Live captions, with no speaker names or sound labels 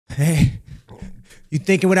Hey, you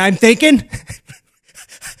thinking what I'm thinking?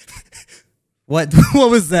 What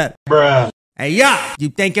was that? Bruh. Hey, yeah, you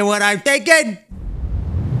thinking what I'm thinking?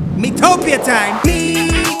 Miitopia time!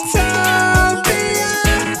 Miitopia!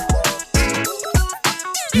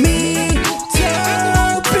 Miitopia!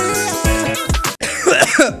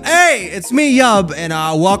 Hey, it's me, Yub, and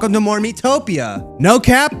welcome to more Miitopia. No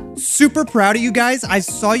cap, super proud of you guys. I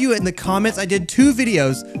saw you in the comments. I did 2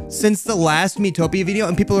 videos since the last Miitopia video,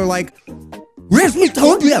 and people are like, where's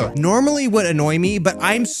Miitopia? Normally would annoy me, but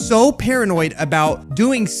I'm so paranoid about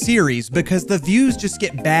doing series because the views just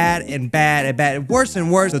get bad and bad and bad, worse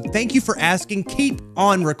and worse. So thank you for asking. Keep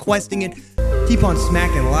on requesting it. Keep on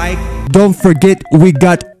smacking like. Don't forget, we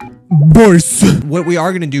got Bourse. What we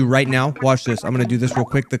are gonna do right now, watch this. I'm gonna do this real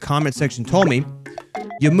quick. The comment section told me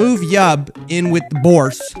you move Yub in with the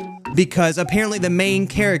Bourse because apparently the main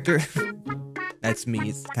character. That's me.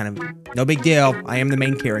 It's kind of no big deal. I am the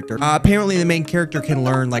main character. Apparently, the main character can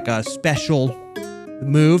learn like a special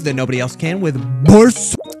move that nobody else can with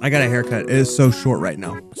Bourse. I got a haircut. It is so short right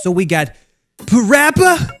now. So we got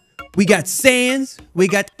Parappa, we got Sans, we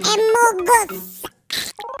got Amogus,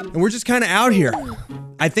 and we're just kind of out here.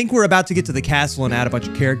 I think we're about to get to the castle and add a bunch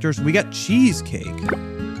of characters. We got Cheesecake.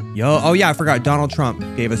 Yo, oh yeah, I forgot. Donald Trump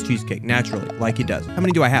gave us cheesecake, naturally, like he does. How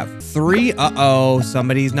many do I have? 3? Uh-oh,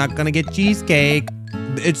 somebody's not gonna get cheesecake.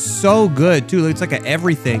 It's so good, too. It's like a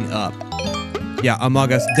everything up. Yeah,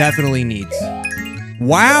 Among Us definitely needs.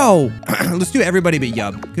 Wow! Let's do everybody but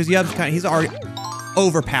Yub, because Yub's he's already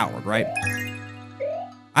overpowered, right?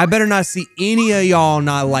 I better not see any of y'all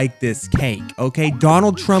not like this cake, okay?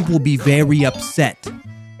 Donald Trump will be very upset.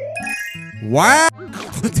 Wow!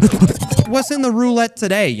 What's in the roulette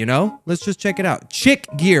today, you know? Let's just check it out. Chick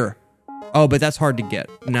gear. Oh, but that's hard to get.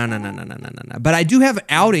 No. But I do have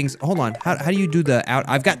outings. Hold on. How do you do the out?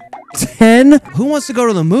 I've got 10. Who wants to go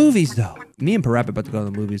to the movies, though? Me and Parappa about to go to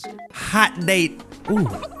the movies. Hot date. Ooh.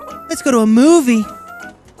 Let's go to a movie.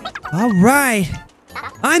 All right.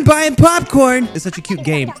 I'm buying popcorn. It's such a cute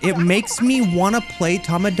game. It makes me want to play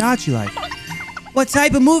Tamagotchi Life. What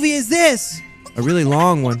type of movie is this? A really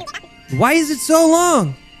long one. Why is it so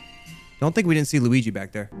long? Don't think we didn't see Luigi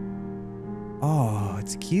back there. Oh,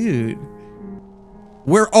 it's cute.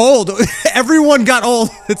 We're old. Everyone got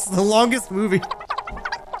old. It's the longest movie.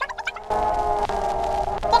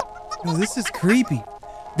 Oh, this is creepy.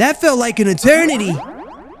 That felt like an eternity.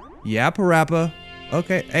 Yeah, Parappa.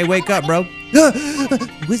 Okay. Hey, wake up, bro.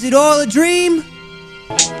 Was it all a dream?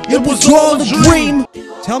 It was all a dream.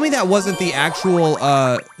 Tell me that wasn't the actual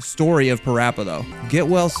story of Parappa, though. Get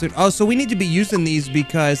well soon. Oh, so we need to be using these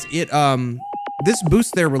because it this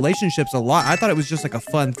boosts their relationships a lot. I thought it was just like a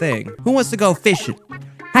fun thing. Who wants to go fishing?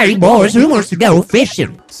 Hey boys, who wants to go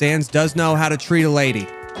fishing? Sans does know how to treat a lady.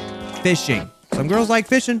 Fishing. Some girls like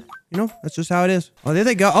fishing. You know, that's just how it is. Oh, there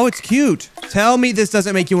they go. Oh, it's cute. Tell me this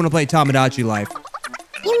doesn't make you want to play Tamagotchi Life.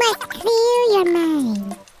 You must clear your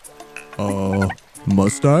mind.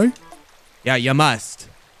 Must I? Yeah, you must.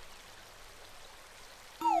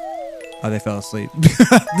 Oh, they fell asleep.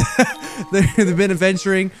 They've been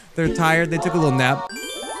adventuring. They're tired. They took a little nap.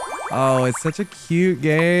 Oh, it's such a cute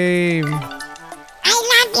game.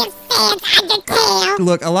 I love you, Sans. I can tell.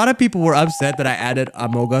 Look, a lot of people were upset that I added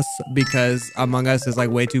Among Us because Among Us is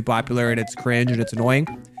like way too popular and it's cringe and it's annoying.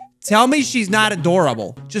 Tell me she's not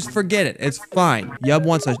adorable. Just forget it. It's fine. Yub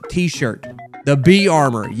wants a t-shirt. The bee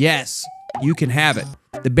armor. Yes, you can have it.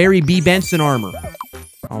 The Barry B. Benson armor.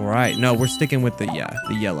 All right. No, we're sticking with the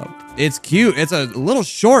yellow. It's cute. It's a little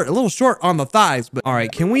short on the thighs. But all right,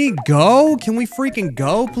 can we go? Can we freaking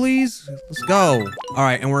go, please? Let's go. All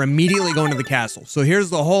right, and we're immediately going to the castle. So here's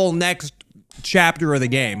the whole next chapter of the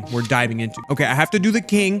game we're diving into. Okay, I have to do the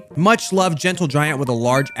king. Much loved gentle giant with a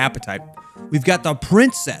large appetite. We've got the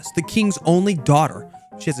princess, the king's only daughter.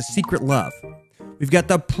 She has a secret love. We've got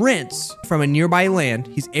the prince from a nearby land.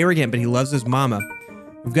 He's arrogant, but he loves his mama.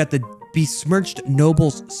 We've got the besmirched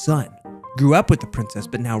noble's son. Grew up with the princess,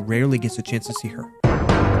 but now rarely gets a chance to see her.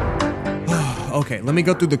 Okay, let me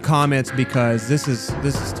go through the comments because this is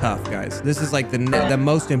tough, guys. This is like the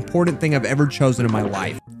most important thing I've ever chosen in my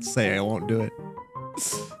life. Say I won't do it.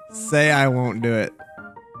 Say I won't do it.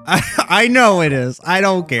 I know it is. I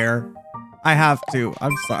don't care. I have to.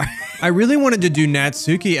 I'm sorry. I really wanted to do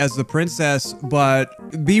Natsuki as the princess,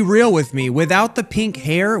 but be real with me. Without the pink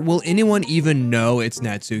hair, will anyone even know it's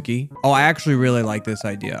Natsuki? Oh, I actually really like this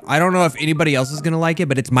idea. I don't know if anybody else is gonna like it,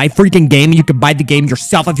 but it's my freaking game. You can buy the game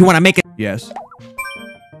yourself if you want to make it. Yes.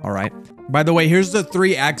 All right. By the way, here's the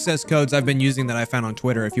 3 access codes I've been using that I found on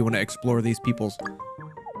Twitter if you want to explore these people's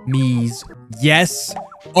me's. Yes.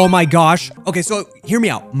 Oh my gosh. Okay, so hear me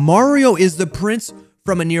out. Mario is the prince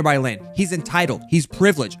from a nearby land. He's entitled. He's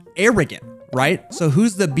privileged. Arrogant, right? So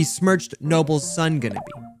who's the besmirched noble's son gonna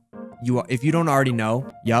be? If you don't already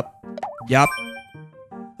know, yup. Oh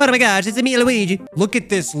my gosh, it's me and Luigi. Look at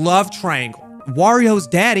this love triangle. Wario's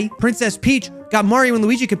daddy, Princess Peach, got Mario and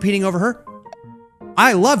Luigi competing over her.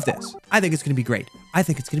 I love this. I think it's gonna be great. I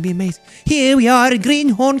think it's gonna be amazing. Here we are at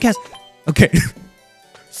Greenhorn Castle. Okay,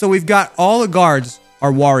 so we've got all the guards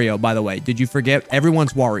are Wario, by the way. Did you forget?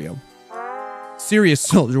 Everyone's Wario. Serious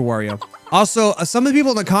soldier Wario. Also, some of the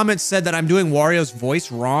people in the comments said that I'm doing Wario's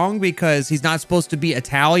voice wrong because he's not supposed to be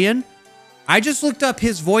Italian. I just looked up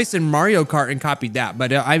his voice in Mario Kart and copied that,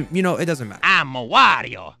 but it doesn't matter. I'm a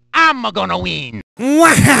Wario. I'm gonna win.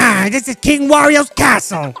 This is King Wario's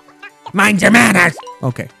castle. Mind your manners.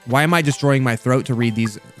 Okay, why am I destroying my throat to read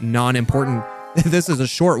these non-important? This is a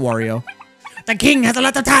short Wario. The king has a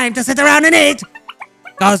lot of time to sit around and eat.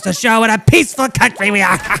 Goes to show what a peaceful country we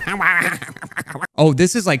are. Oh,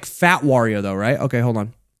 this is like Fat Wario though, right? Okay, hold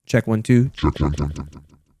on. Check 1, 2.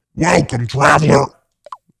 Welcome, traveler.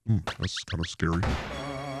 That's kind of scary.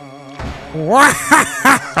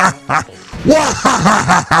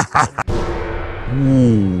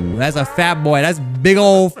 Ooh, that's a fat boy. That's big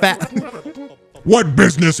old fat. What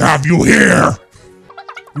business have you here?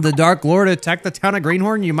 The Dark Lord attacked the town of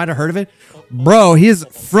Greenhorn. You might have heard of it. Bro, his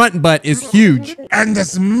front butt is huge. And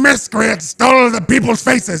this miscreant stole the people's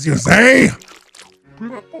faces, you say?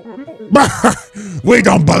 We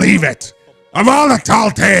don't believe it. Of all the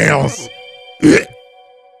tall tales.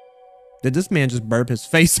 Did this man just burp his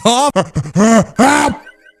face off?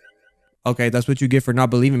 Okay, that's what you get for not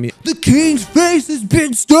believing me. The king's face has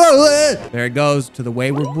been stolen. There it goes to the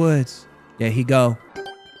wayward woods. Yeah, he go.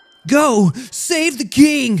 Go, save the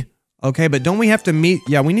king. Okay, but don't we have to meet?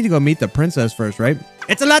 Yeah, we need to go meet the princess first, right?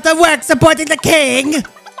 It's a lot of work supporting the king.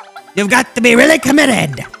 You've got to be really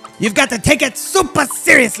committed. You've got to take it super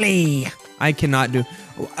seriously. I cannot do.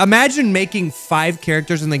 Imagine making 5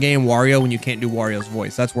 characters in the game Wario when you can't do Wario's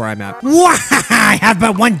voice. That's where I'm at. I have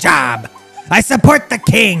but one job. I support the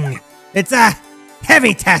king. It's a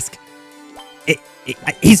heavy task.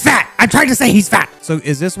 He's fat. I'm trying to say he's fat. So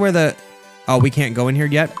is this where the... Oh, we can't go in here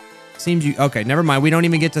yet? Seems you... Okay, never mind. We don't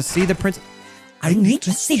even get to see the princess. I need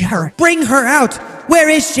to see her. Bring her out. Where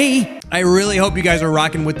is she? I really hope you guys are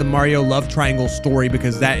rocking with the Mario love triangle story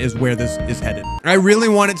because that is where this is headed. I really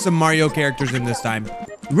wanted some Mario characters in this time.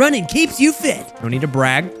 Running keeps you fit. No need to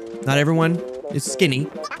brag. Not everyone is skinny.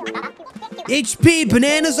 HP,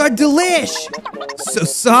 bananas are delish. So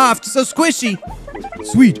soft, so squishy.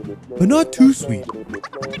 Sweet, but not too sweet.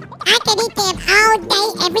 I can eat them all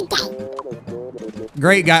day, every day.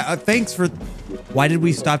 Great guy. Thanks for... Why did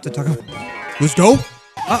we stop to talk about... Let's go.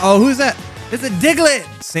 Uh-oh, who's that? It's a Diglett.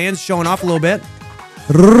 Sans showing off a little bit.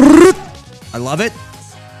 I love it.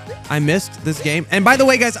 I missed this game. And by the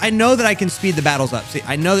way, guys, I know that I can speed the battles up. See,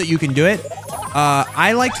 I know that you can do it.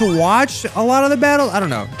 I like to watch a lot of the battles. I don't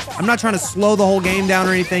know. I'm not trying to slow the whole game down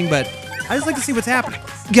or anything, but I just like to see what's happening.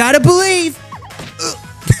 Gotta believe.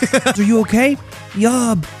 Are you okay?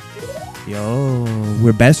 Yub. Yo,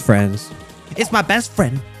 we're best friends. It's my best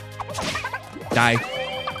friend. Die.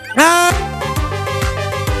 Ah!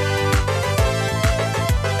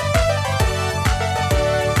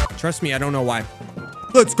 Trust me, I don't know why.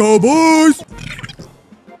 Let's go, boys!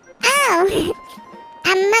 Oh, a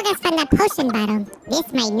mother from the potion bottle.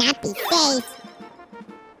 This might not be safe.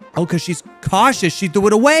 Oh, because she's cautious. She threw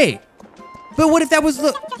it away. But what if that was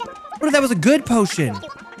a good potion?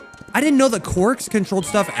 I didn't know the corks controlled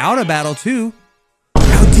stuff out of battle, too.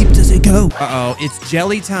 How deep does it go? Uh-oh, it's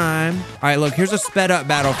jelly time. All right, look, here's a sped up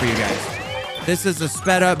battle for you guys. This is a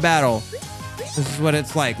sped up battle. This is what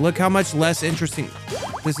it's like. Look how much less interesting.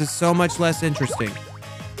 This is so much less interesting.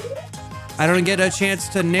 I don't get a chance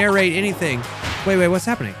to narrate anything. Wait, what's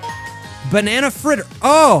happening? Banana fritter.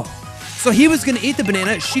 Oh, so he was gonna eat the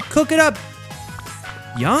banana. She cook it up.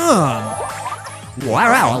 Yum.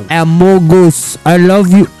 Wow. Amogus, I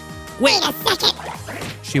love you. Wait a second.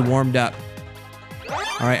 She warmed up.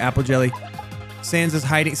 All right, apple jelly. Sans is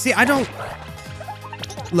hiding. See, I don't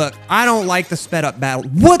like the sped up battle.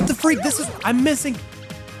 What the freak? I'm missing.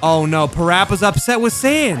 Oh no, Parappa's upset with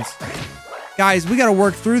Sans. Guys, we gotta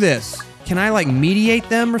work through this. Can I like mediate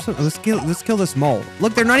them or something? Let's kill this mole.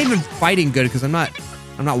 Look, they're not even fighting good because I'm not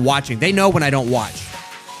watching. They know when I don't watch.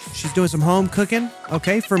 She's doing some home cooking.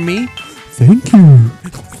 Okay, for me. Thank you.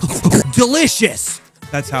 Delicious.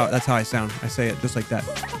 That's how I sound. I say it just like that.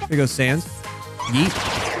 Here goes Sans.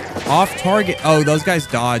 Yeet. Off target. Oh, those guys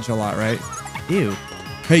dodge a lot, right? Ew.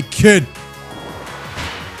 Hey, kid.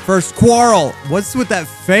 First quarrel. What's with that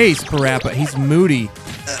face, Parappa? He's moody.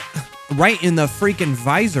 Right in the freaking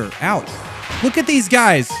visor. Ouch. Look at these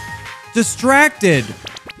guys. Distracted.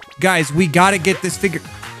 Guys, we gotta get this figured.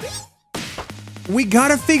 We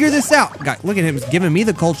gotta figure this out. God, look at him giving me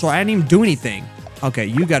the cultural. I didn't even do anything. Okay,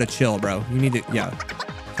 you gotta chill, bro. You need to, yeah.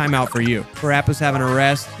 Time out for you. Parappa's having a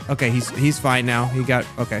rest. Okay, he's fine now. He got,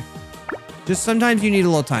 okay. Just sometimes you need a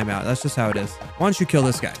little timeout. That's just how it is. Why don't you kill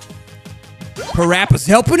this guy? Parappa's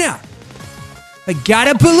helping out. I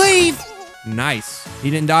gotta believe. Nice. He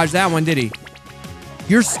didn't dodge that one, did he?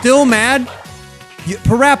 You're still mad?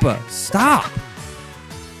 Parappa, stop.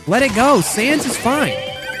 Let it go. Sans is fine.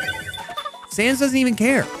 Sans doesn't even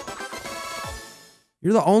care.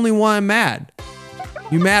 You're the only one mad.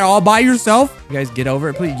 You mad all by yourself? You guys get over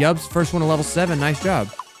it, please. Yub's first one to level 7. Nice job.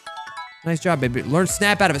 Nice job, baby. Learn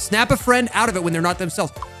snap out of it. Snap a friend out of it when they're not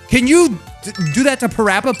themselves. Can you do that to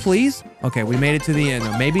Parappa, please? Okay, we made it to the end.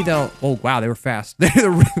 Maybe they'll... Oh, wow, they were fast.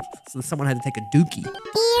 Someone had to take a dookie.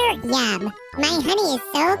 Dear Yum, my honey is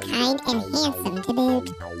so kind and handsome to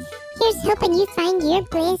boot. Here's hoping you find your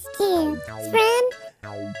bliss too.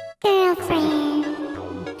 From girlfriend.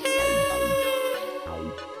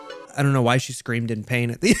 I don't know why she screamed in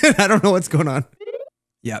pain at the end. I don't know what's going on.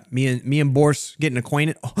 Yeah, me and Borse getting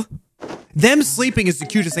acquainted. Oh, them sleeping is the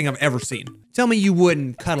cutest thing I've ever seen. Tell me you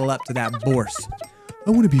wouldn't cuddle up to that Borse. I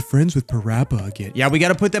want to be friends with Parappa again. Yeah, we got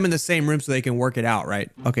to put them in the same room so they can work it out, right?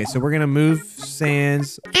 Okay, so we're going to move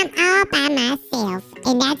Sans. I'm all by myself,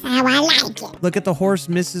 and that's how I like it. Look at the horse,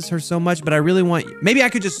 misses her so much, but I really want... Maybe I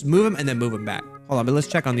could just move him and then move him back. Hold on, but let's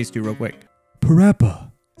check on these two real quick.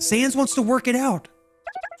 Parappa. Sans wants to work it out.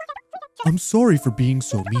 I'm sorry for being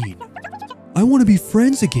so mean. I want to be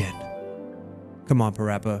friends again. Come on,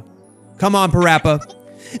 Parappa. Come on,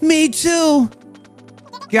 Parappa. Me too.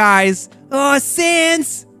 Guys. Oh,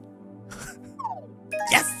 Sans.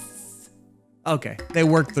 Yes. Okay, they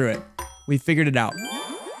worked through it. We figured it out.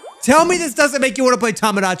 Tell me this doesn't make you want to play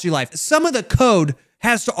Tamagotchi Life. Some of the code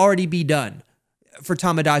has to already be done for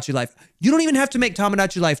Tamagotchi Life. You don't even have to make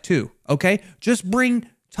Tamagotchi Life 2, okay? Just bring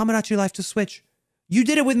Tamagotchi Life to Switch. You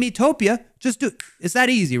did it with Miitopia. Just do it. It's that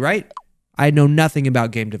easy, right? I know nothing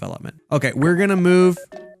about game development. Okay, we're gonna move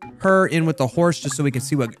her in with the horse just so we can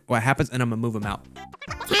see what happens, and I'm gonna move him out.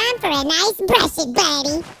 Time for a nice brushing,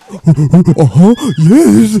 buddy.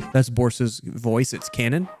 Yes. That's Borse's voice. It's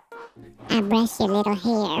canon. I brush your little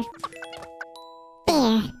hair.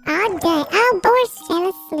 There, all done. Oh, Borse fell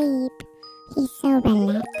asleep. He's so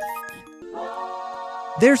relaxed.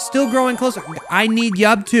 They're still growing closer. I need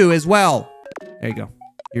Yub too as well. There you go.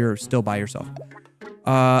 You're still by yourself.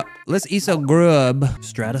 Let's eat some grub.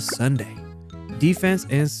 Strata Sunday. Defense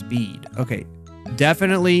and speed. Okay.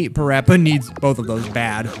 Definitely Parappa needs both of those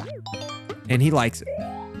bad. And he likes it.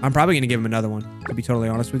 I'm probably going to give him another one, to be totally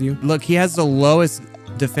honest with you. Look, he has the lowest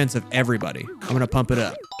defense of everybody. I'm going to pump it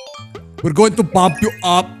up. We're going to pump you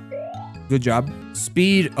up. Good job.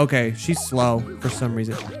 Speed. Okay, she's slow for some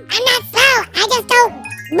reason. I'm not slow. I just don't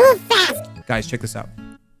move fast. Guys, check this out.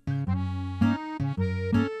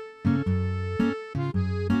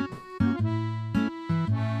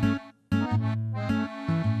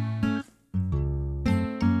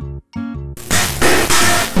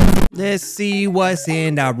 Let's see what's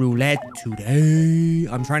in our roulette today.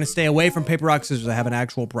 I'm trying to stay away from paper, rock, scissors. I have an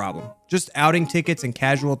actual problem. Just outing tickets and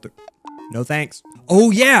casual. No thanks. Oh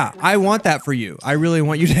yeah, I want that for you. I really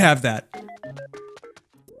want you to have that.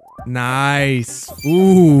 Nice.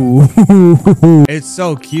 Ooh. It's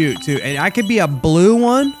so cute too. And I could be a blue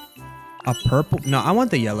one. A purple. No, I want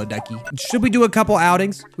the yellow ducky. Should we do a couple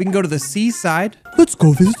outings? We can go to the seaside. Let's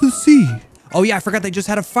go visit the sea. Oh yeah, I forgot they just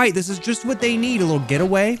had a fight. This is just what they need, a little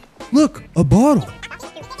getaway. Look, a bottle.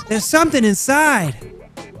 There's something inside.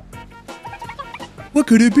 What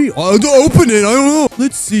could it be? Oh, open it, I don't know.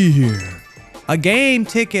 Let's see here. A game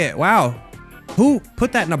ticket, wow. Who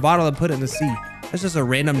put that in a bottle and put it in the sea? That's just a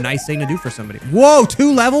random nice thing to do for somebody. Whoa,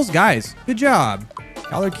 2 levels? Guys, good job.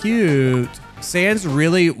 Y'all are cute. Sans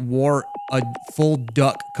really wore a full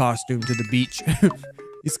duck costume to the beach.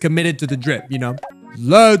 He's committed to the drip, you know?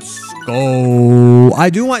 Let's go. I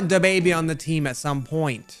do want the baby on the team at some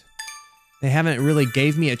point. They haven't really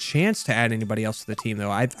gave me a chance to add anybody else to the team, though.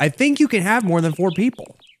 I think you can have more than 4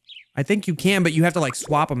 people. I think you can, but you have to, like,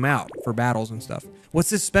 swap them out for battles and stuff. What's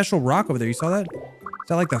this special rock over there? You saw that? Is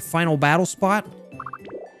that, like, the final battle spot?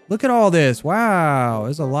 Look at all this. Wow.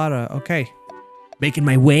 There's a lot of... Okay. Making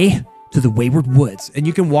my way to the Wayward Woods. And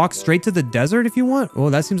you can walk straight to the desert if you want. Oh,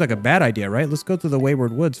 that seems like a bad idea, right? Let's go to the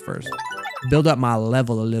Wayward Woods first. Build up my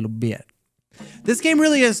level a little bit. This game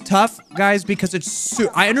really is tough, guys, because it's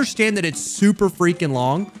I understand that it's super freaking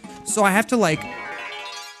long. So I have to, like,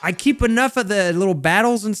 I keep enough of the little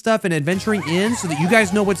battles and stuff and adventuring in so that you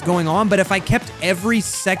guys know what's going on. But if I kept every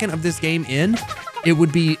second of this game in, it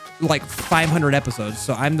would be like 500 episodes.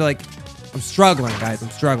 So I'm struggling, guys. I'm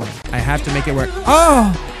struggling. I have to make it work.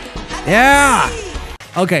 Oh, yeah.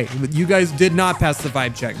 Okay, you guys did not pass the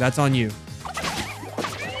vibe check. That's on you.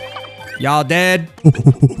 Y'all dead.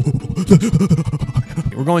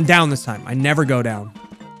 We're going down this time. I never go down.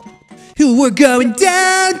 We're going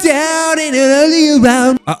down, down, and only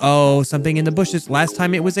around. Uh-oh, something in the bushes. Last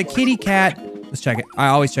time it was a kitty cat. Let's check it. I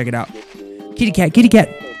always check it out. Kitty cat, kitty cat.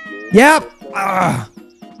 Yep. Oh,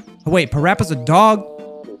 wait, Parappa's a dog.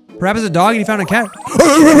 Parappa's a dog and he found a cat.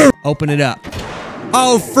 Open it up.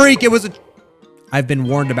 Oh, freak, it was a... I've been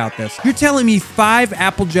warned about this. You're telling me 5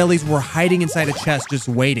 apple jellies were hiding inside a chest just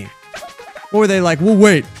waiting. Or were they like, we'll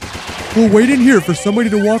wait. We'll wait in here for somebody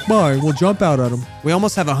to walk by. We'll jump out at them. We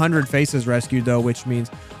almost have 100 faces rescued, though, which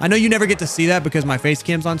means... I know you never get to see that because my face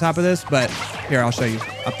cam's on top of this, but here, I'll show you.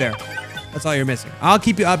 Up there. That's all you're missing. I'll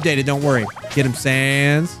keep you updated. Don't worry. Get him,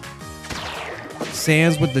 Sans.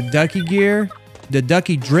 Sans with the ducky gear. The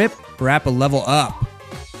ducky drip. Parappa level up.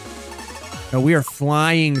 Now, we are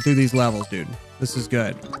flying through these levels, dude. This is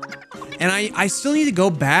good. And I still need to go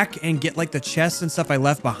back and get, like, the chests and stuff I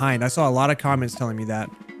left behind. I saw a lot of comments telling me that.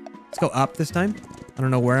 Let's go up this time. I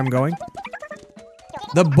don't know where I'm going.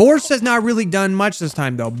 The Bourse has not really done much this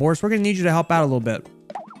time, though. Bourse, we're going to need you to help out a little bit.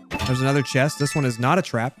 There's another chest. This one is not a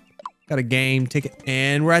trap. Got a game ticket.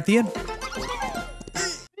 And we're at the end.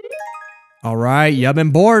 All right, Yub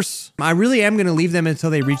and Bourse. I really am going to leave them until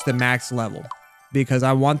they reach the max level. Because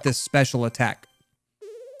I want this special attack.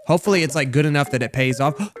 Hopefully it's, like, good enough that it pays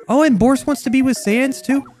off. Oh, and Bourse wants to be with Sans,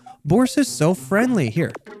 too. Bourse is so friendly.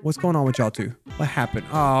 Here, what's going on with y'all two? What happened?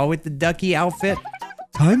 Oh, with the ducky outfit.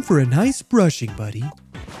 Time for a nice brushing, buddy.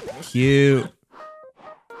 Cute.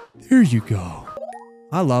 There you go.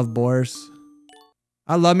 I love Bourse.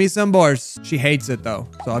 I love me some Bourse. She hates it, though,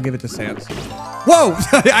 so I'll give it to Sans. Whoa!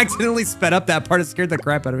 I accidentally sped up that part. It scared the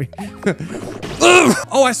crap out of me.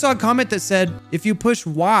 Oh, I saw a comment that said, if you push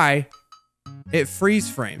Y, it freeze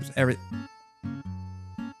frames.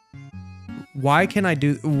 Why can I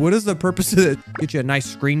do... What is the purpose of it? Get you a nice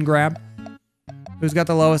screen grab. Who's got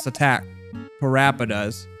the lowest attack? Parappa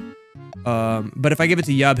does. But if I give it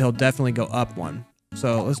to Yub, he'll definitely go up one.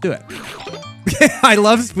 So let's do it. I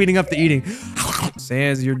love speeding up the eating.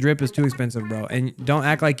 Sans, your drip is too expensive, bro. And don't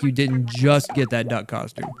act like you didn't just get that duck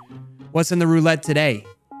costume. What's in the roulette today?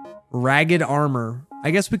 Ragged armor.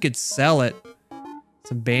 I guess we could sell it.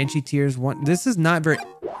 Some Banshee tears. One. This is not very...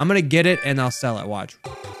 I'm going to get it and I'll sell it. Watch.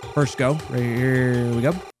 First go. Right here we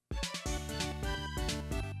go.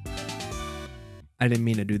 I didn't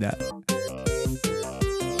mean to do that.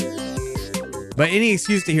 But any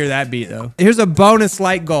excuse to hear that beat, though. Here's a bonus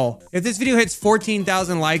like goal. If this video hits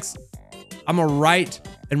 14,000 likes, I'm gonna write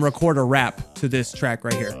and record a rap to this track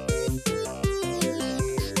right here.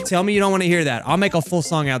 Tell me you don't want to hear that. I'll make a full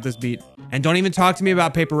song out this beat. And don't even talk to me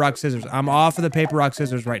about paper, rock, scissors. I'm off of the paper, rock,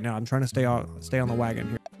 scissors right now. I'm trying to stay on the wagon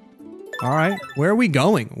here. All right, where are we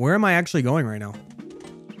going? Where am I actually going right now?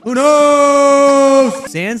 Who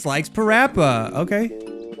knows? Sans likes Parappa. Okay.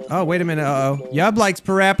 Oh, wait a minute. Uh-oh. Yub likes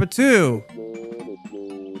Parappa too.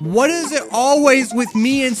 What is it always with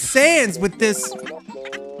me and Sans with this?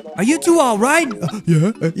 Are you two all right?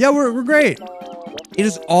 Yeah. Yeah, we're great. It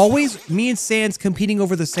is always me and Sans competing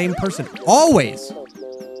over the same person. Always.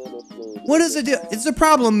 What is it? Is the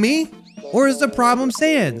problem me? Or is the problem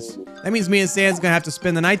Sans? That means me and Sans gonna have to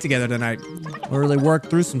spend the night together tonight. We'll really work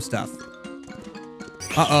through some stuff.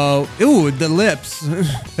 Uh-oh. Ooh, the lips.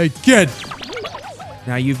 Hey, kid.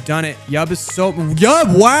 Now you've done it. Yub is so...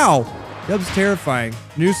 Yub, wow. Yub's terrifying.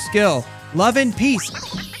 New skill. Love and peace.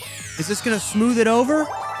 Is this gonna smooth it over?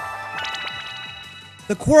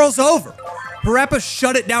 The quarrel's over. Parappa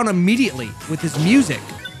shut it down immediately with his music.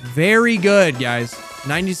 Very good, guys.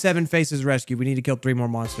 97 faces rescued. We need to kill 3 more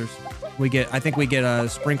monsters. I think we get a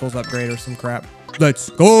sprinkles upgrade or some crap. Let's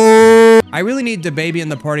go. I really need the baby in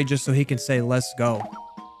the party just so he can say, let's go.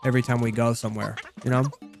 Every time we go somewhere, you know?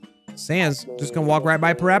 Sans just gonna walk right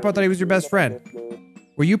by Parappa. I thought he was your best friend.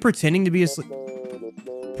 Were you pretending to be asleep?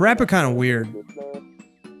 Parappa kind of weird.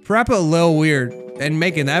 Parappa a little weird. And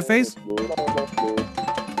making that face?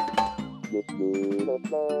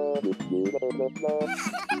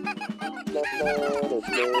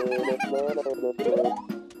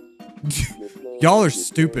 Y'all are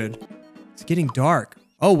stupid. It's getting dark.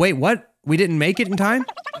 Oh, wait, what? We didn't make it in time?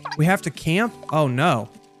 We have to camp? Oh, no.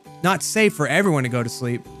 Not safe for everyone to go to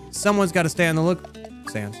sleep. Someone's got to stay on the look.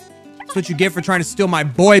 Sans. That's what you get for trying to steal my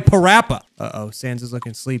boy Parappa. Uh-oh, Sans is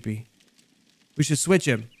looking sleepy. We should switch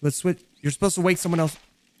him. Let's switch. You're supposed to wake someone else.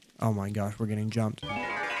 Oh my gosh, we're getting jumped.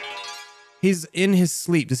 He's in his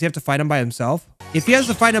sleep. Does he have to fight him by himself? If he has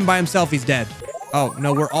to fight him by himself, he's dead. Oh,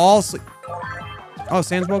 no, we're all asleep. Oh,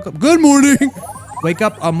 Sans woke up. Good morning. Wake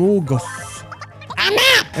up, Amugos. I'm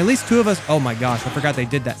up. At least 2 of us. Oh my gosh, I forgot they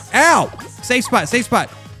did that. Ow! Safe spot, safe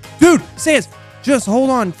spot. Dude, Sans, just hold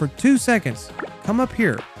on for 2 seconds. Come up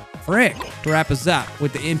here. Frick. Wrap us up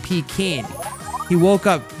with the MP candy. He woke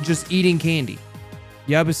up just eating candy.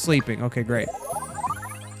 Yub is sleeping. Okay, great.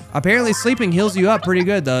 Apparently sleeping heals you up pretty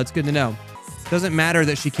good, though. It's good to know. Doesn't matter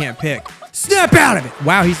that she can't pick. Snap out of it!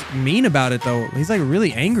 Wow, he's mean about it, though. He's, like,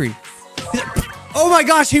 really angry. Oh, my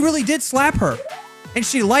gosh, he really did slap her. And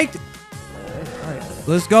she liked it. All right,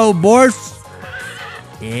 let's go, boys.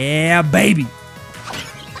 Yeah, baby.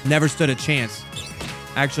 Never stood a chance.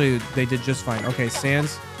 Actually, they did just fine. Okay,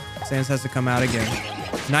 Sans has to come out again.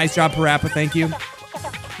 Nice job, Parappa. Thank you.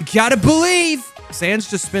 You gotta believe. Sans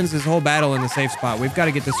just spends his whole battle in the safe spot. We've got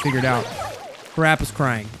to get this figured out. Parappa's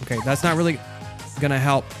crying. Okay, that's not really gonna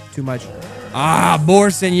help too much. Ah,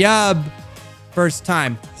 Boris and Yub. First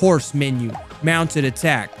time. Horse menu. Mounted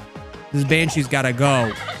attack. This Banshee's gotta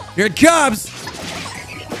go. Here it comes.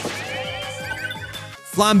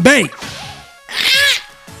 Flambe.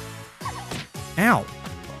 Ow.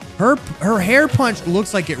 Her hair punch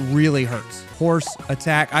looks like it really hurts. Horse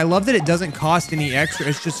attack. I love that it doesn't cost any extra.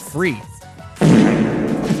 It's just free.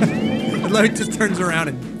 It just turns around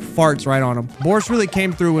and farts right on him. Boris really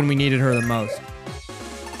came through when we needed her the most.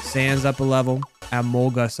 Sans up a level.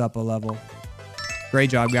 Amolgus up a level.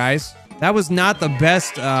 Great job, guys. That was not the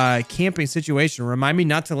best camping situation. Remind me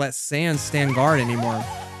not to let Sans stand guard anymore.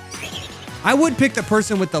 I would pick the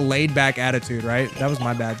person with the laid-back attitude, right? That was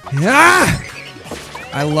my bad. Ah!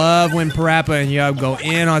 I love when Parappa and Yub go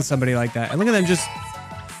in on somebody like that. And look at them just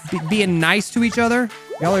being nice to each other.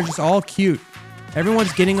 Y'all are just all cute.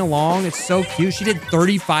 Everyone's getting along. It's so cute. She did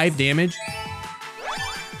 35 damage.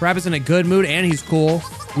 Parappa's in a good mood and he's cool.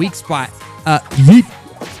 Weak spot.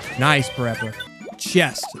 Yeet. Nice, Parappa.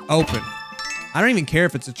 Chest open. I don't even care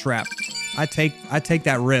if it's a trap. I take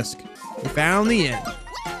that risk. We found the end.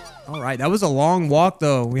 All right, that was a long walk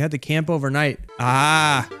though. We had to camp overnight.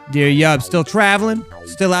 Ah, dear Yub, still traveling?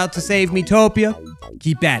 Still out to save Miitopia?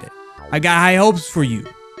 Keep at it. I got high hopes for you.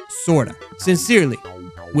 Sorta. Sincerely,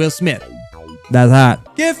 Will Smith. That's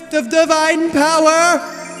hot. Gift of divine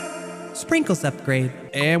power. Sprinkles upgrade.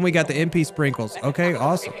 And we got the MP sprinkles. Okay,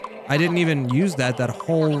 awesome. I didn't even use that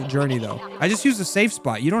whole journey though. I just used a safe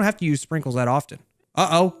spot. You don't have to use sprinkles that often.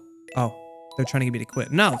 Uh-oh. Oh, they're trying to get me to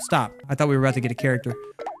quit. No, stop. I thought we were about to get a character.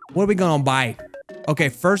 What are we gonna buy? Okay,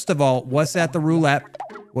 first of all, what's at the roulette?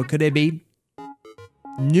 What could it be?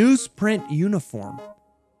 Newsprint uniform.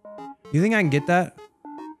 You think I can get that?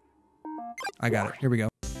 I got it. Here we go.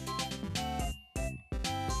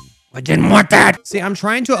 I didn't want that. See, I'm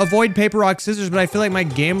trying to avoid paper, rock, scissors, but I feel like my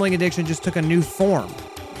gambling addiction just took a new form.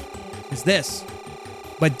 It's this.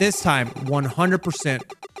 But this time, 100%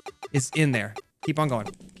 is in there. Keep on going.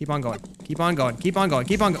 Keep on going. Keep on going. Keep on going.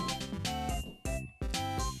 Keep on going.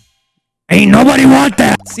 Ain't nobody want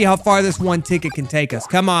that. See how far this one ticket can take us.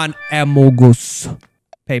 Come on, Amogus.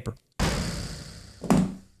 Paper.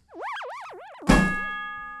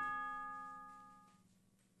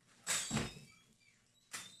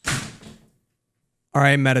 All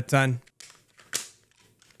right, Metaton.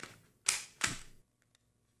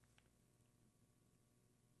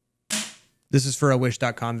 This is for a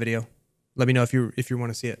wish.com video. Let me know if you want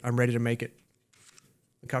to see it. I'm ready to make it.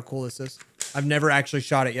 Look how cool this is. I've never actually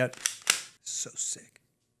shot it yet. So sick.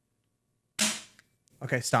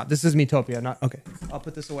 Okay, stop. This is Miitopia, not... Okay, I'll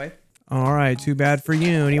put this away. All right, too bad for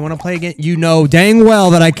you. Do you want to play again? You know dang well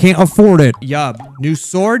that I can't afford it. Yub. New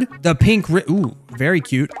sword. The pink... Ooh, very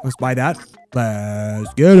cute. Let's buy that.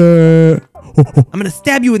 Let's get it. I'm going to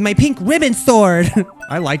stab you with my pink ribbon sword.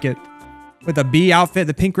 I like it. With the bee outfit,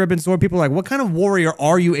 the pink ribbon sword. People are like, what kind of warrior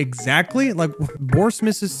are you exactly? Like, Boris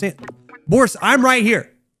misses... Boris, I'm right here.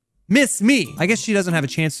 Miss me. I guess she doesn't have a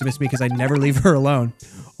chance to miss me because I never leave her alone.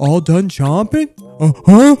 All done chomping?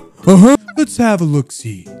 Let's have a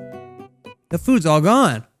look-see. The food's all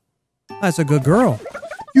gone. That's a good girl.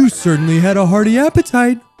 You certainly had a hearty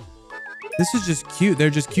appetite. This is just cute. They're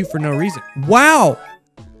just cute for no reason. Wow.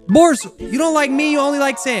 Boris, you don't like me. You only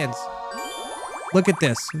like Sans. Look at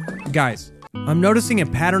this. Guys, I'm noticing a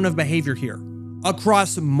pattern of behavior here.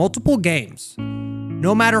 Across multiple games.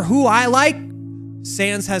 No matter who I like,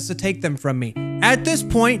 Sans has to take them from me. At this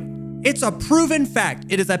point, it's a proven fact.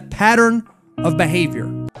 It is a pattern of behavior.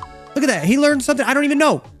 Look at that. He learned something I don't even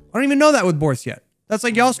know. I don't even know that with Boris yet. That's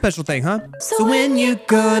like y'all's special thing, huh? So when you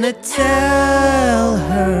gonna tell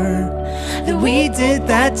her that we did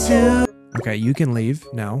that too? Okay, you can leave.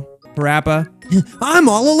 No. Parappa. I'm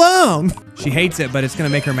all alone. She hates it, but it's gonna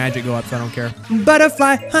make her magic go up, so I don't care.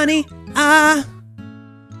 Butterfly, honey, ah.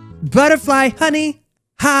 Butterfly, honey,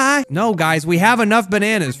 hi. No, guys, we have enough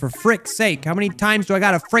bananas, for frick's sake. How many times do I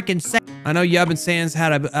gotta frickin' say? I know Yub and Sans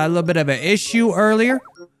had a little bit of an issue earlier.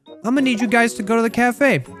 I'm gonna need you guys to go to the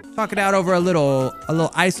cafe. Talk it out over a little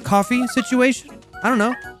iced coffee situation. I don't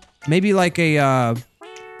know. Maybe like a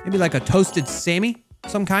toasted Sammy,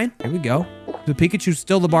 some kind. Here we go. The Pikachu's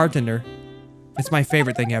still the bartender. It's my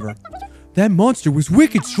favorite thing ever. That monster was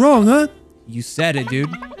wicked strong, huh? You said it,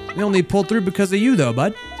 dude. We only pulled through because of you, though,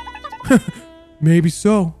 bud. Maybe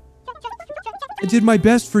so. I did my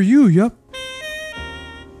best for you, yup.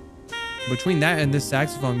 Between that and this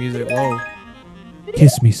saxophone music, whoa.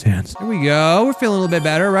 Kiss me, Sans. Here we go. We're feeling a little bit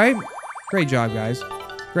better, right? Great job, guys.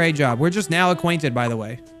 Great job. We're just now acquainted, by the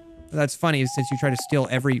way. That's funny since you try to steal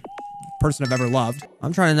every person I've ever loved.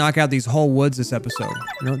 I'm trying to knock out these whole woods this episode.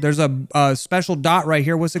 You know, there's a special dot right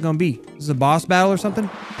here. What's it gonna be? This is a boss battle or something?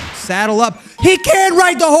 Saddle up. He can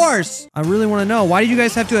ride the horse! I really want to know. Why did you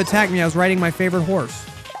guys have to attack me? I was riding my favorite horse.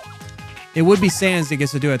 It would be Sans that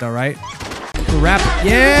gets to do it though, right? Rap.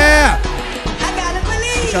 Yeah!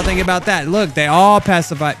 What y'all think about that? Look, they all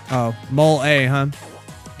pacify. Oh, Mole A, huh?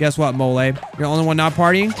 Guess what, Mole A? You're the only one not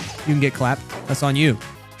partying? You can get clapped. That's on you.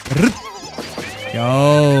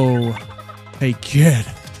 Yo. Hey, kid.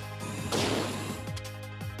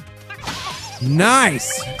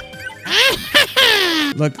 Nice.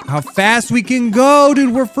 Look how fast we can go,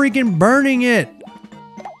 dude. We're freaking burning it.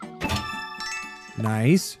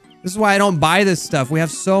 Nice. This is why I don't buy this stuff. We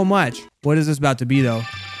have so much. What is this about to be, though?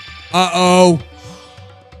 Uh-oh.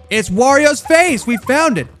 It's Wario's face. We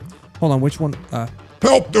found it. Hold on. Which one?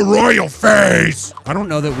 Help the royal face. I don't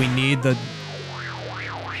know that we need the...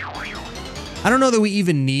 I don't know that we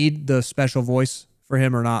even need the special voice for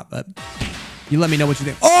him or not, but you let me know what you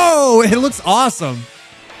think. Oh, it looks awesome.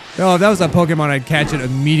 Oh, if that was a Pokemon, I'd catch it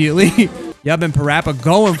immediately. Yub and Parappa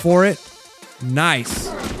going for it. Nice.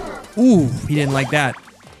 Ooh, he didn't like that.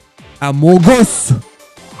 Amogus.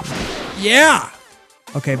 Yeah.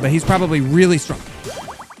 Okay, but he's probably really strong.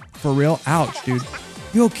 For real? Ouch, dude.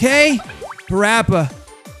 You okay? Parappa.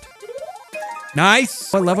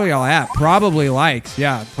 Nice. What level y'all at? Probably likes.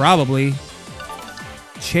 Yeah, probably.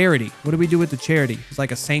 Charity. What do we do with the charity? It's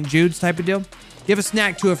like a St. Jude's type of deal? Give a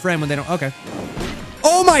snack to a friend when they don't... Okay.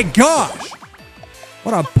 Oh my gosh!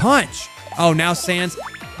 What a punch. Oh, now Sans...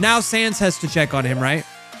 Now Sans has to check on him, right?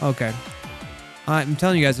 Okay. I'm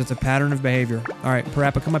telling you guys, it's a pattern of behavior. All right,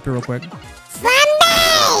 Parappa, come up here real quick. Sunday!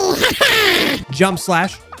 Jump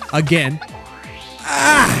slash. Again.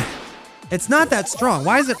 Ah! It's not that strong.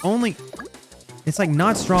 Why is it only... It's like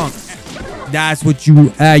not strong. That's what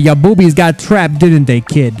you... your boobies got trapped, didn't they,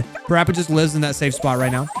 kid? Parappa just lives in that safe spot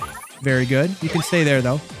right now. Very good. You can stay there,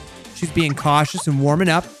 though. She's being cautious and warming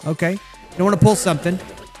up. Okay. You don't want to pull something.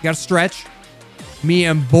 You got to stretch. Me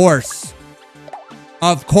and Borse.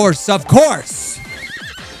 Of course, of course.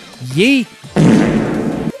 Yeet.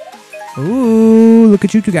 Ooh, look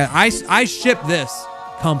at you two guys. I ship this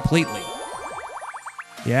completely.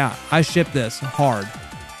 Yeah, I ship this hard.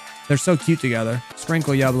 They're so cute together.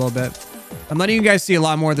 Sprinkle you up a little bit. I'm letting you guys see a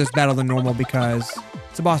lot more of this battle than normal because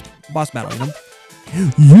it's a boss battle, you know?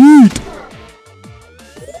 Yeet.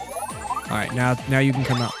 All right, now you can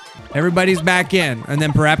come out. Everybody's back in, and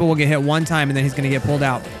then Parappa will get hit one time, and then he's gonna get pulled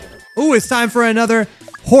out. Ooh, it's time for another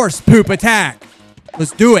horse poop attack.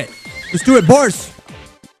 Let's do it. Let's do it, Borse.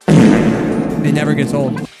 It never gets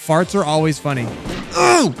old. Farts are always funny.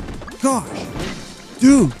 Oh, gosh.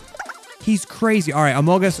 Dude, he's crazy. All right,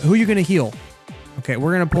 Amogus, who are you gonna heal? Okay,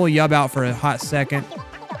 we're gonna pull Yub out for a hot second.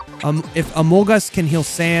 If Amogus can heal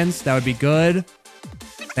Sans, that would be good.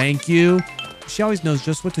 Thank you. She always knows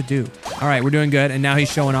just what to do. All right, we're doing good. And now he's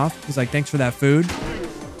showing off. He's like, thanks for that food.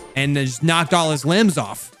 And then just knocked all his limbs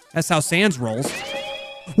off. That's how Sans rolls.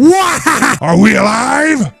 Are we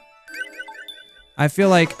alive? I feel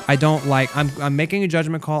like I don't like... I'm making a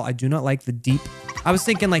judgment call. I do not like the deep... I was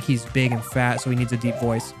thinking like he's big and fat, so he needs a deep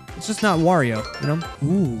voice. It's just not Wario, you know?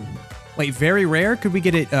 Ooh. Wait, very rare? Could we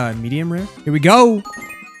get it medium rare? Here we go.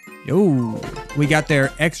 Yo, we got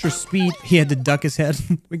their extra speed. He had to duck his head.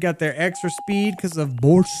 We got their extra speed because of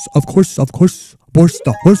Borse. Of course. Borse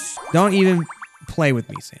the horse. Don't even play with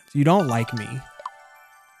me, Sans. You don't like me.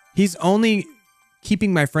 He's only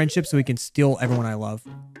keeping my friendship so he can steal everyone I love.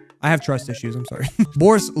 I have trust issues. I'm sorry.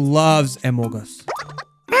 Borse loves Amogus.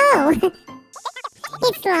 Oh,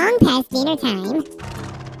 it's long past dinner time.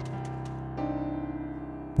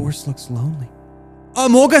 Borse looks lonely.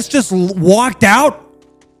 Amogus just walked out?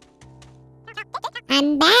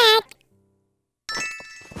 I'm back.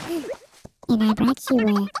 And I brought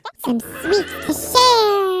you some sweets to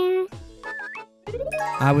share.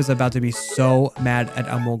 I was about to be so mad at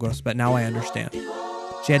Amogos, but now I understand.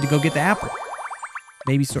 She had to go get the apple.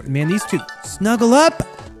 Maybe sort. Man, these two snuggle up.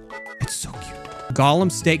 It's so cute.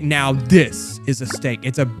 Golem steak. Now this is a steak.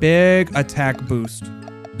 It's a big attack boost.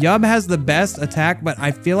 Yub has the best attack, but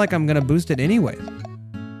I feel like I'm gonna boost it anyway.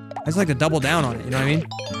 I just like to double down on it. You know what I mean?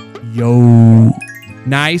 Yo,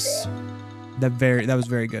 nice. That was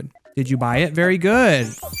very good. Did you buy it? Very good.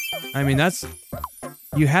 I mean, that's.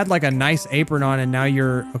 You had like a nice apron on, and now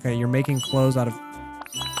you're making clothes out of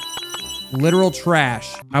literal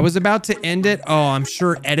trash. I was about to end it. Oh, I'm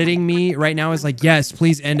sure editing me right now is like, yes,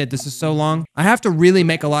 please end it. This is so long. I have to really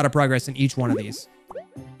make a lot of progress in each one of these.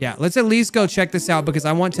 Yeah, let's at least go check this out because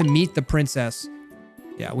I want to meet the princess.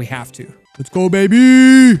 Yeah, we have to. Let's go,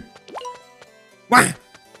 baby. Wah!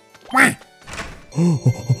 Wah!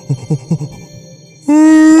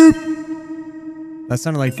 That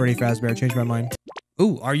sounded like Freddy Fazbear. Changed my mind.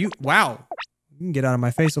 Ooh, are you? Wow. You can get out of my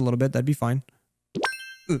face a little bit. That'd be fine.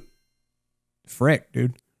 Ooh. Frick,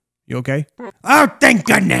 dude. You okay? Oh, thank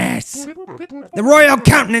goodness! The royal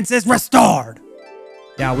countenance is restored!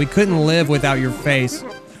 Yeah, we couldn't live without your face.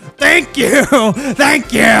 Thank you!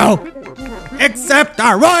 Thank you! Accept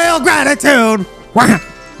our royal gratitude! Wah!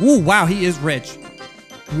 Ooh, wow, he is rich.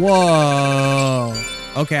 Whoa.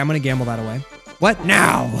 Okay, I'm gonna gamble that away. What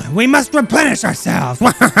now? We must replenish ourselves.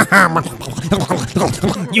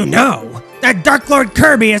 You know, that Dark Lord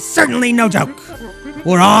Kirby is certainly no joke.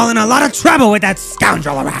 We're all in a lot of trouble with that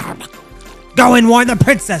scoundrel around. Go and warn the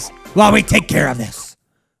princess while we take care of this.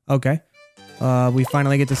 Okay. We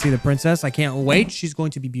finally get to see the princess. I can't wait. She's going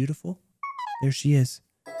to be beautiful. There she is.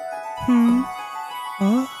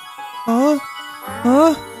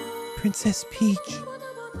 Princess Peach.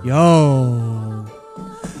 Yo.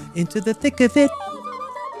 Into the thick of it.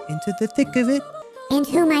 Into the thick of it. And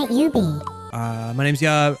who might you be? My name's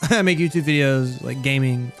Yub. I make YouTube videos like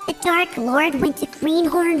gaming. The Dark Lord went to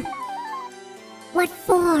Greenhorn? What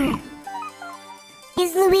for?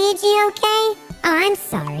 Is Luigi okay? Oh, I'm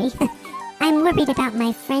sorry. I'm worried about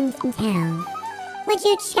my friends in town. Would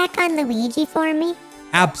you check on Luigi for me?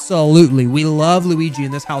 Absolutely. We love Luigi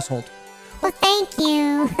in this household. Well, thank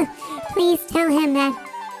you. Please tell him that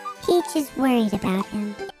Peach is worried about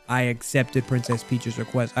him. I accepted Princess Peach's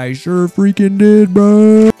request. I sure freaking did,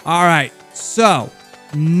 bro. All right. So,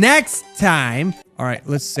 next time. All right,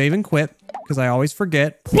 let's save and quit because I always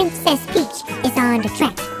forget. Princess Peach is on the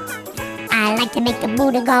track. I like to make the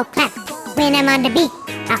booty go clap. When I'm on the beat,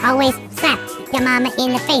 I always slap your mama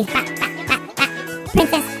in the face. Bop, bop, bop, bop.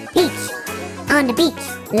 Princess Peach on the beach.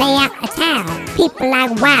 Lay out a towel. People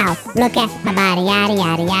like, wow, look at my body, yada,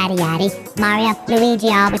 yada, yada, yada. Mario, Luigi,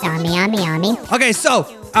 always on me, on me, on me. Okay, so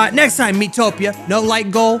next time, Miitopia, no light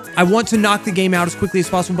goal. I want to knock the game out as quickly as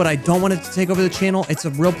possible, but I don't want it to take over the channel. It's a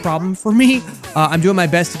real problem for me. I'm doing my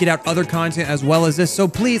best to get out other content as well as this. So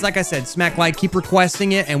please, like I said, smack like, keep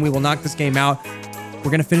requesting it, and we will knock this game out. We're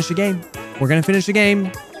going to finish the game. We're going to finish the game.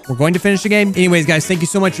 We're going to finish the game. Anyways, guys, thank you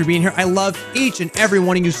so much for being here. I love each and every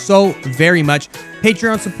one of you so very much.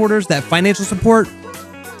 Patreon supporters, that financial support,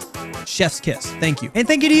 chef's kiss. Thank you. And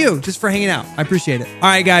thank you to you just for hanging out. I appreciate it. All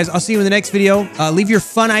right, guys, I'll see you in the next video. Leave your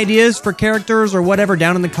fun ideas for characters or whatever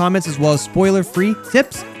down in the comments, as well as spoiler-free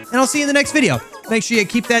tips. And I'll see you in the next video. Make sure you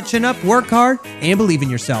keep that chin up, work hard, and believe in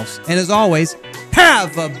yourselves. And as always,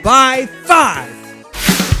 have a bye 5.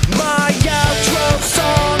 My outro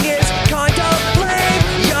song is kind of lame.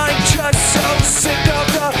 I'm just so sick of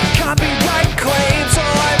the copyright claims. So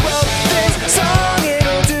I wrote this song,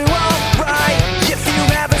 it'll do alright. If you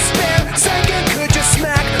have a spare second, could you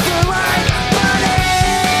smack the like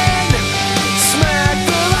button? Smack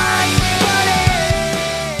the like button.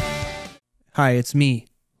 Hi, it's me,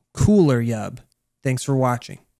 Cooler Yub. Thanks for watching.